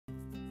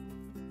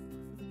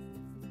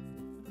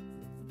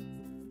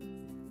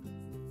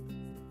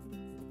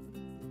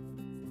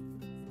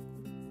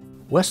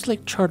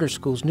Westlake Charter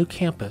School's new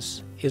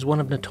campus is one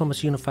of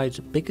Natomas Unified's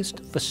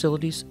biggest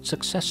facilities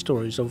success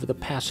stories over the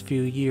past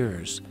few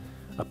years,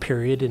 a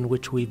period in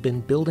which we've been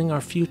building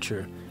our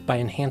future by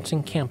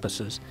enhancing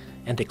campuses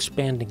and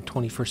expanding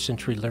 21st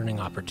century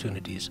learning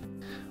opportunities.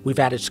 We've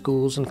added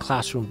schools and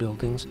classroom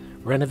buildings,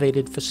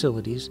 renovated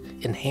facilities,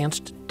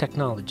 enhanced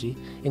technology,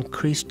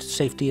 increased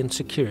safety and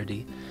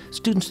security.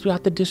 Students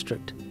throughout the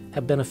district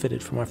have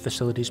benefited from our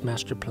facilities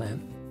master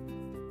plan.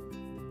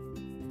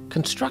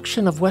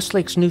 Construction of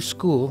Westlake's new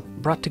school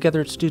brought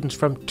together its students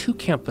from 2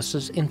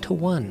 campuses into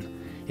one,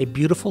 a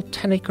beautiful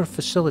 10-acre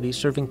facility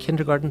serving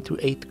kindergarten through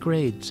 8th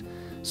grades.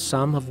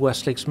 Some of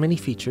Westlake's many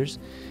features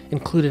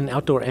include an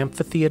outdoor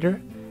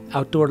amphitheater,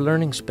 outdoor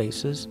learning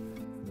spaces,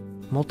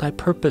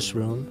 multi-purpose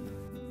room,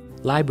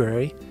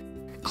 library,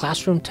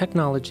 classroom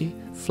technology,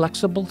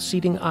 flexible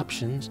seating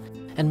options,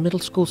 and middle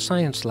school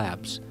science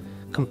labs.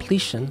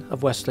 Completion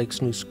of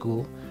Westlake's new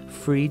school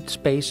freed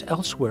space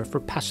elsewhere for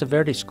Paso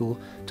Verde School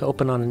to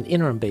open on an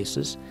interim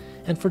basis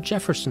and for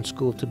Jefferson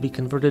School to be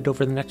converted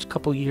over the next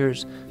couple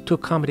years to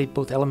accommodate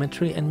both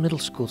elementary and middle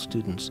school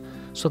students.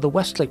 So the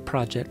Westlake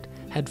project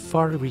had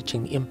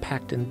far-reaching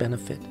impact and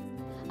benefit.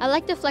 I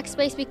like the flex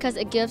space because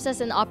it gives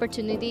us an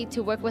opportunity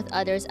to work with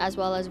others as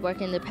well as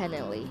work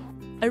independently.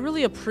 I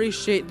really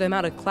appreciate the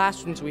amount of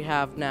classrooms we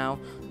have now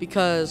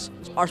because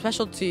our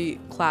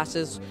specialty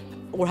classes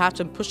will have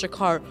to push a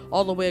cart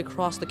all the way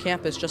across the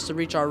campus just to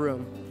reach our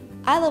room.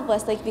 I love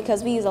Westlake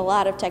because we use a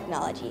lot of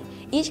technology.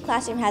 Each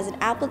classroom has an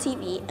Apple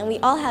TV and we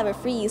all have a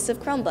free use of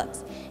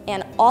Chromebooks.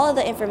 And all of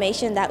the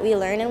information that we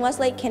learn in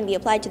Westlake can be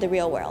applied to the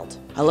real world.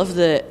 I love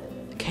that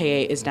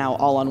K8 is now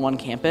all on one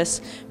campus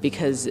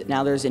because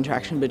now there's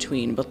interaction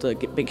between both the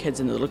big kids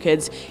and the little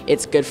kids.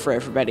 It's good for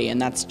everybody,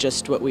 and that's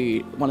just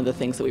one of the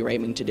things that we were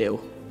aiming to do.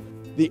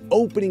 The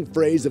opening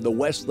phrase of the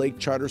Westlake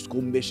Charter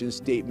School mission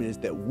statement is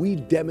that we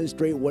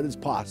demonstrate what is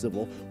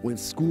possible when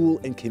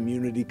school and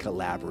community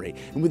collaborate.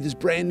 And with this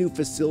brand new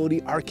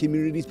facility, our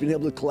community's been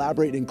able to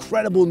collaborate in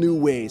incredible new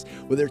ways.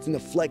 Whether it's in the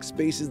flex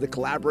spaces, the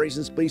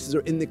collaboration spaces, or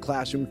in the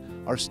classroom,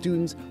 our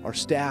students, our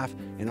staff,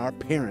 and our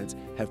parents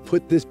have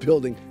put this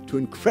building to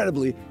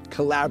incredibly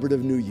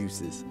collaborative new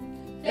uses.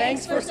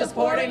 Thanks for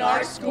supporting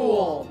our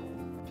school.